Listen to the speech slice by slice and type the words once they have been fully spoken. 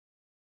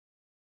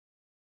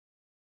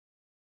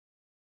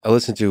I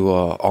listened to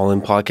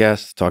Altman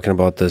Podcast talking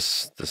about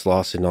this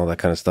lawsuit and all that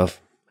kind of stuff,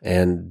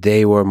 and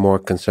they were more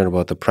concerned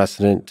about the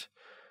precedent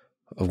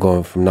of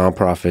going from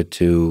nonprofit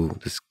to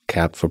this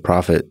cap for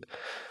profit.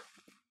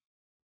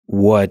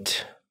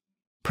 What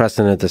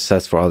precedent this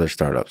sets for other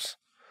startups?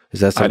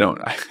 Is that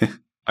something?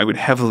 I would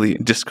heavily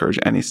discourage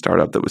any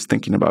startup that was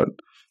thinking about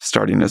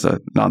starting as a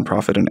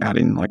nonprofit and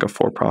adding like a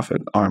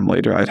for-profit arm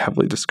later. I'd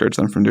heavily discourage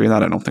them from doing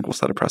that. I don't think we'll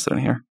set a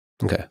precedent here.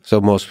 Okay. So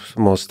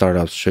most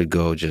startups should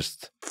go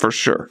just... For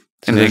sure.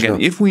 And again,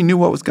 if we knew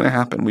what was going to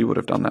happen, we would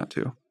have done that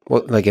too.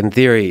 Well, like in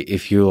theory,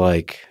 if you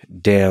like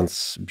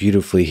dance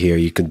beautifully here,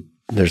 you could,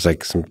 there's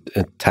like some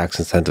tax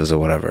incentives or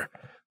whatever.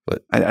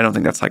 But I don't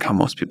think that's like how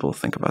most people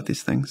think about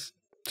these things.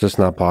 It's just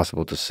not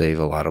possible to save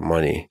a lot of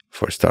money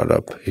for a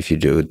startup if you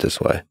do it this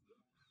way.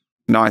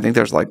 No, I think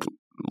there's like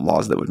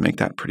laws that would make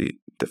that pretty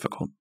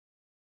difficult.